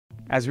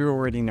As we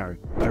already know,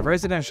 a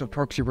residential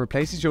proxy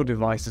replaces your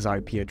device's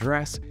IP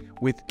address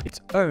with its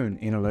own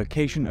in a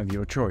location of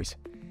your choice.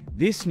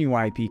 This new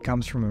IP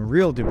comes from a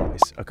real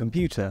device, a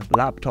computer,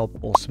 laptop,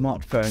 or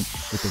smartphone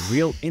with a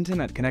real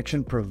internet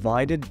connection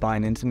provided by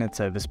an internet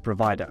service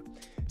provider.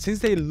 Since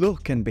they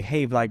look and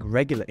behave like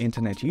regular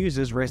internet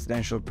users,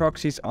 residential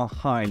proxies are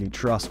highly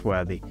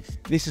trustworthy.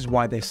 This is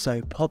why they're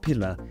so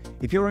popular.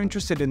 If you're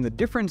interested in the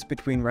difference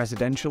between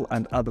residential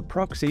and other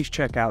proxies,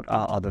 check out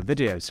our other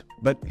videos.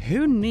 But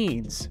who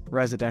needs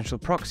residential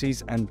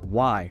proxies and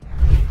why?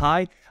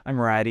 Hi, I'm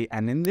Radi,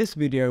 and in this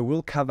video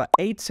we'll cover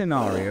 8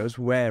 scenarios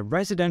where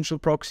residential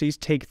proxies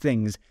take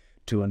things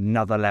to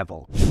another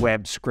level.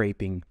 Web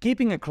scraping.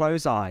 Keeping a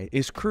close eye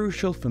is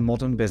crucial for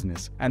modern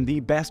business, and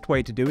the best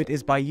way to do it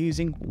is by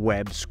using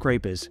web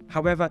scrapers.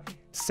 However,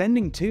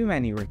 sending too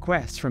many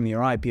requests from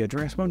your IP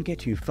address won't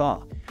get you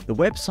far. The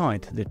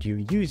website that you're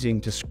using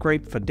to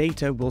scrape for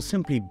data will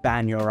simply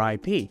ban your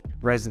IP.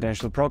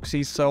 Residential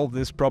proxies solve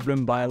this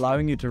problem by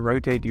allowing you to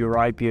rotate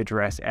your IP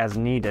address as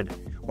needed.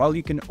 While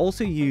you can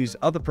also use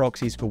other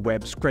proxies for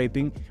web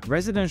scraping,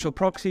 residential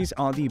proxies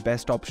are the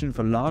best option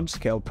for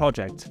large-scale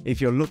projects.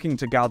 If you're looking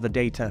to gather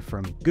data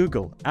from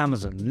Google,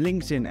 Amazon,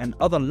 LinkedIn, and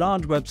other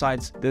large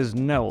websites, there's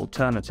no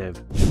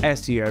alternative.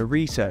 SEO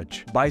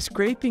research. By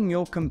scraping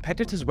your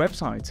competitors'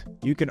 websites,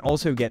 you can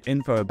also get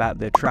info about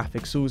their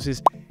traffic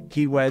sources,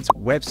 keywords,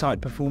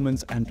 website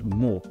performance, and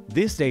more.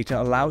 This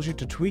data allows you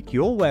to tweak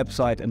your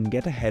website and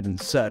get ahead in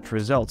search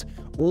results,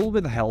 all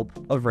with the help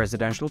of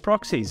residential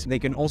proxies. They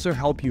can also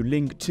help you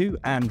link to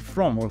and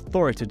from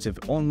authoritative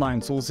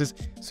online sources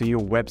so your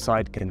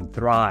website can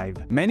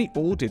thrive. Many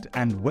audit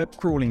and web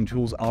crawling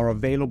tools are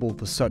available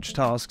for such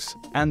tasks,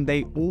 and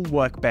they all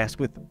work best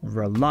with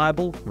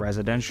reliable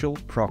residential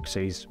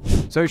proxies.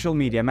 Social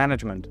media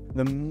management.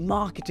 The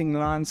marketing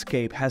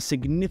landscape has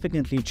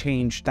significantly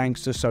changed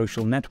thanks to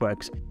social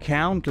networks.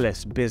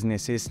 Countless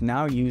businesses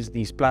now use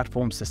these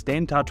platforms to stay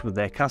in touch with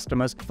their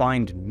customers,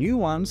 find new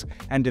ones,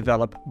 and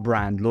develop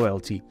brand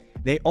loyalty.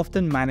 They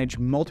often manage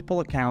multiple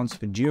accounts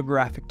for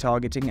geographic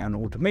targeting and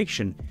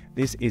automation.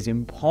 This is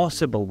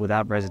impossible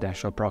without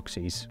residential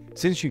proxies.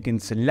 Since you can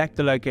select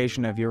the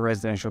location of your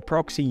residential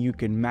proxy, you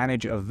can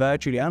manage a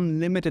virtually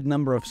unlimited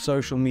number of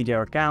social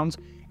media accounts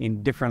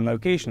in different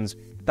locations.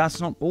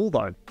 That's not all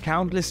though.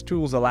 Countless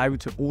tools allow you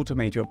to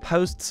automate your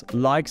posts,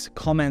 likes,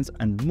 comments,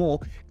 and more.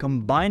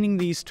 Combining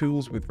these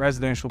tools with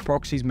residential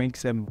proxies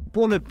makes them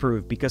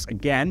bulletproof because,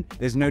 again,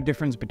 there's no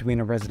difference between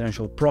a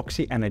residential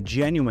proxy and a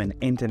genuine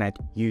internet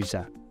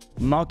user.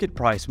 Market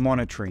price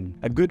monitoring.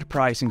 A good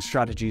pricing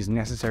strategy is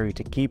necessary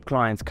to keep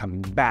clients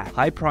coming back.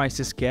 High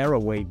prices scare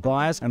away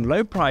buyers, and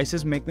low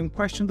prices make them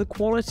question the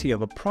quality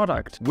of a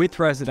product. With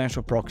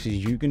residential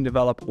proxies, you can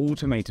develop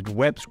automated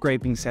web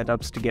scraping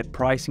setups to get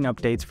pricing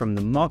updates from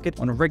the market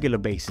on a regular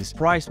basis.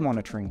 Price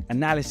monitoring,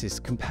 analysis,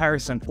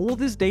 comparison, all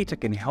this data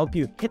can help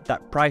you hit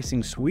that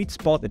pricing sweet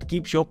spot that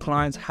keeps your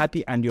clients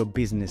happy and your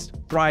business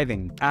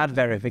thriving. Ad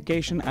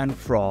verification and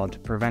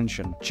fraud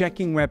prevention.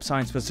 Checking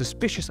websites for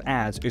suspicious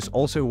ads is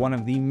also one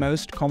of the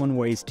most common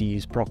ways to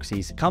use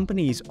proxies.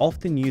 Companies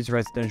often use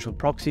residential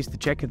proxies to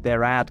check if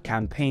their ad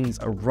campaigns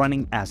are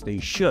running as they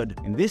should.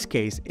 In this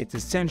case, it's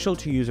essential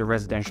to use a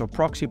residential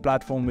proxy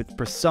platform with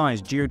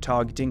precise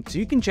geo-targeting so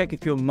you can check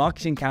if your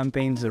marketing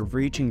campaigns are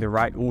reaching the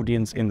right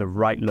audience in the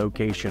right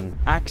location.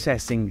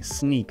 Accessing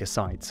sneaker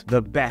sites.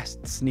 The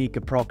best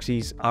sneaker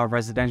proxies are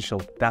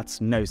residential,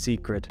 that's no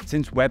secret.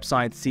 Since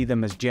websites see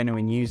them as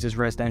genuine users,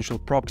 residential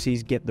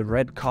proxies get the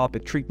red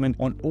carpet treatment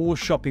on all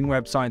shopping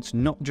websites,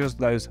 not just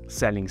those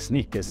selling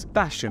sneakers.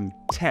 Fashion,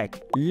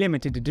 tech,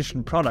 limited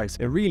edition products,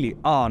 there really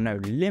are no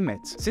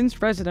limits. Since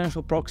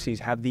residential proxies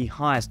have the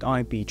highest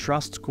IP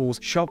trust scores,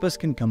 shoppers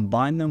can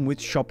combine them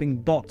with shopping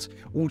bots,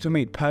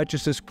 automate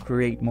purchases,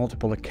 create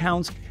multiple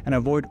accounts, and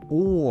avoid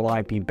all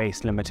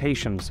IP-based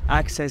limitations.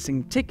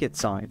 Accessing ticket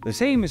sites. The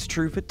same is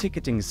true for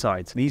ticketing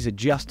sites. These are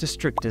just as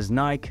strict as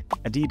Nike,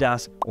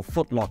 Adidas, or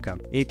Foot Locker.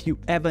 If you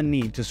ever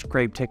need to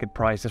scrape ticket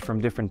prices from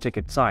different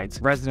ticket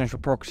sites, residential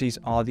proxies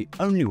are the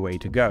only way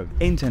to go.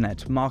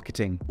 Internet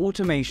marketing.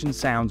 Automation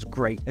sounds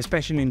great,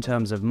 especially in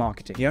terms of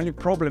marketing. The only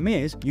problem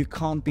is you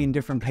can't be in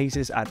different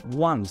places at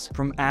once.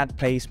 From ad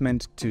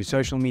placement to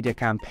social media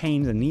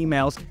campaigns and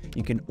emails,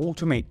 you can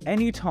automate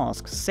any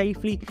task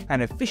safely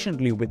and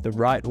efficiently with the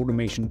right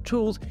automation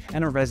tools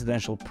and a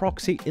residential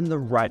proxy in the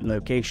right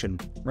location.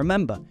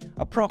 Remember,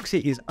 a proxy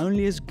is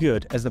only as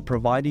good as the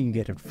provider you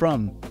get it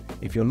from.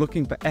 If you're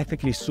looking for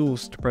ethically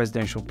sourced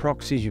residential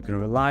proxies you can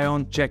rely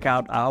on, check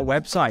out our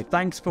website.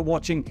 Thanks for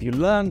watching. If you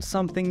learned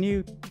something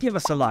new, give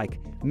us a like.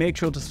 Make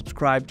sure to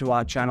subscribe to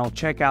our channel,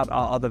 check out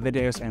our other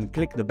videos, and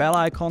click the bell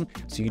icon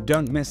so you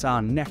don't miss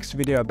our next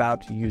video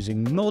about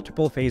using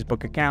multiple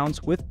Facebook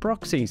accounts with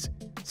proxies.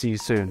 See you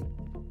soon.